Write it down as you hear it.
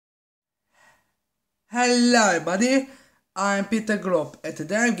Hello everybody, I'm Peter Globe and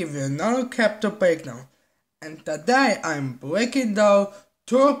today I'm giving you another chapter breakdown. And today I'm breaking down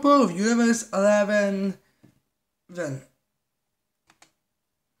Tupper of Universe 11.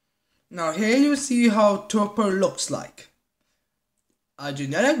 Now here you see how Tupper looks like. A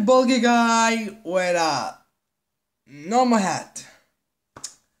generic bulky guy with a normal hat.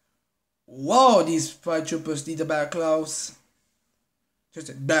 Whoa, these fire troopers need a better clothes.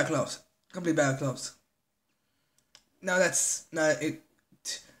 Just better clothes. Complete better clothes. Now that's not it.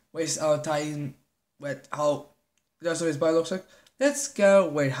 Waste our time with how the rest of his body looks like. Let's go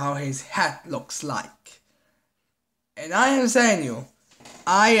with how his hat looks like. And I am saying you,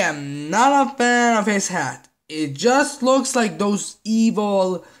 I am not a fan of his hat. It just looks like those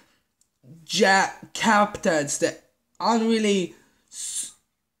evil captains that aren't really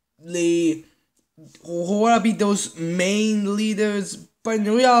who wanna be those main leaders, but in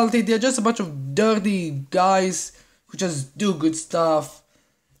reality they're just a bunch of dirty guys who just do good stuff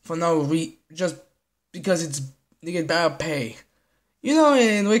for just because they get better pay. You know,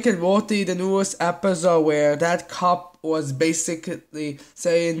 in Rick and Morty, the newest episode where that cop was basically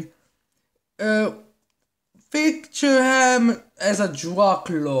saying, picture him as a drug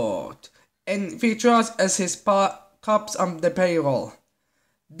lord and picture us as his cops on the payroll.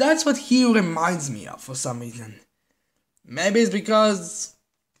 That's what he reminds me of for some reason. Maybe it's because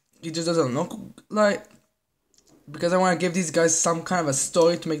he just doesn't look like. Because I want to give these guys some kind of a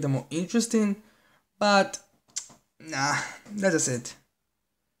story to make them more interesting. But, nah, that's just it.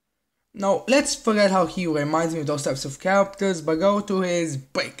 Now, let's forget how he reminds me of those types of characters, but go to his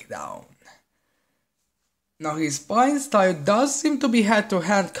breakdown. Now, his fighting style does seem to be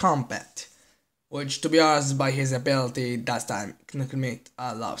hand-to-hand combat. Which, to be honest, by his ability, that time can make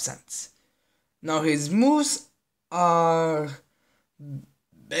a lot of sense. Now, his moves are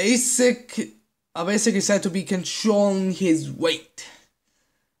basically said to be controlling his weight.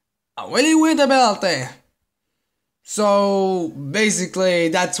 A really weird ability. So basically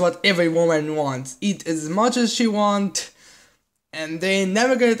that's what every woman wants. Eat as much as she wants and they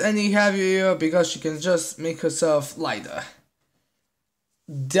never get any heavier because she can just make herself lighter.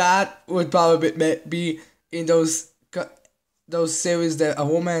 That would probably be in those series that a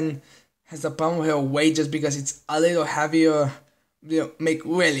woman has a problem with her weight just because it's a little heavier. Make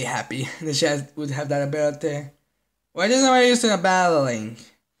really happy that she would have that ability. Why doesn't he use in a battling?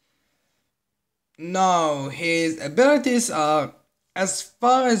 No, his abilities are, as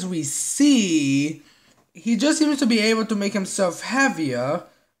far as we see, he just seems to be able to make himself heavier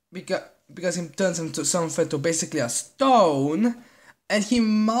because he turns into something to basically a stone, and he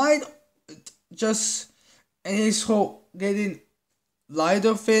might just, and his whole getting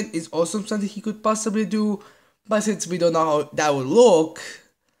lighter thing is also something he could possibly do. But since we don't know how that would look,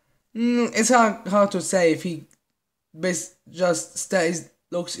 it's hard to say if he looks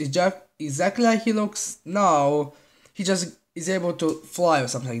exactly like he looks now. He just is able to fly or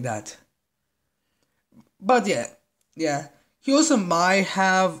something like that. But yeah. He also might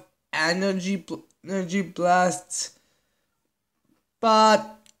have energy blasts,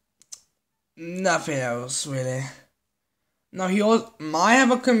 but nothing else really. Now he also might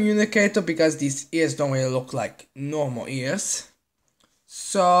have a communicator because these ears don't really look like normal ears.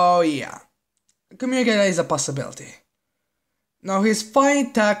 So yeah, a communicator is a possibility. Now his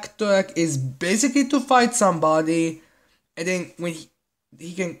fighting tactic is basically to fight somebody, and then when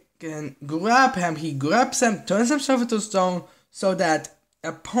he can grab him, he grabs him, turns himself into stone, so that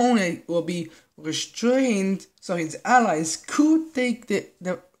opponent will be restrained, so his allies could take the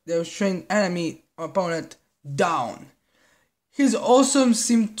restrained enemy or opponent down. He also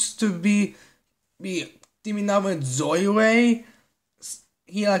seems to be teaming up with Zoe.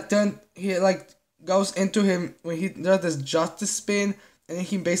 He goes into him when he does this justice spin, and then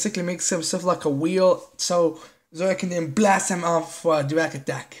he basically makes himself like a wheel, so Zoe can then blast him off for a direct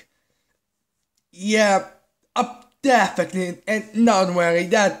attack. Yeah, definitely, and not worry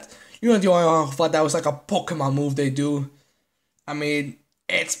that you're not the only one who thought that was like a Pokemon move they do. I mean,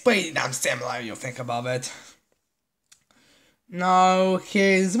 it's pretty damn similar if you think about it. Now,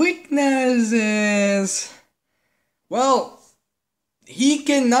 his weakness is, well, he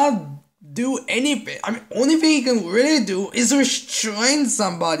cannot do anything. I mean, only thing he can really do is restrain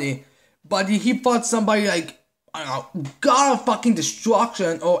somebody. But if he fought somebody like, I don't know, God of fucking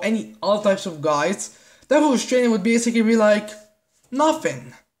Destruction or any other types of guys, that whole restraining would basically be like,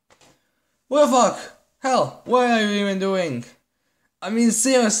 nothing. What the fuck? Hell, what are you even doing? I mean,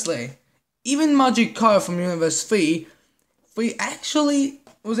 seriously, even Magikarp from Universe 3 actually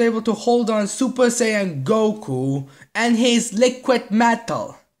was able to hold on Super Saiyan Goku and his liquid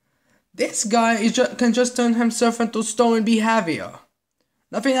metal. This guy can just turn himself into stone and be heavier.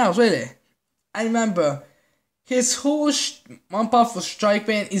 Nothing else, really. I remember, his whole one powerful strike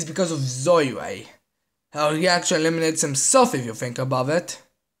pain is because of Zoe. How he actually eliminates himself if you think about it.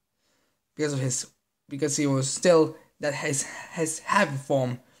 Because he was still that his heavy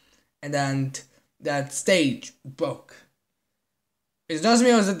form, and then that stage broke. It does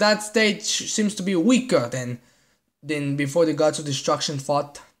mean that that stage seems to be weaker than before the Gods of Destruction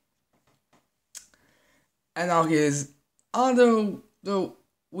fought. And now he is under the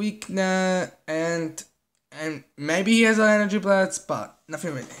weakness, and maybe he has an energy blast, but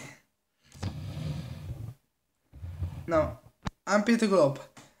nothing really. Now, I'm Peter Globe.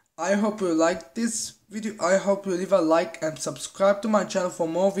 I hope you liked this video. I hope you leave a like and subscribe to my channel for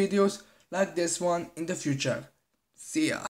more videos like this one in the future. See ya.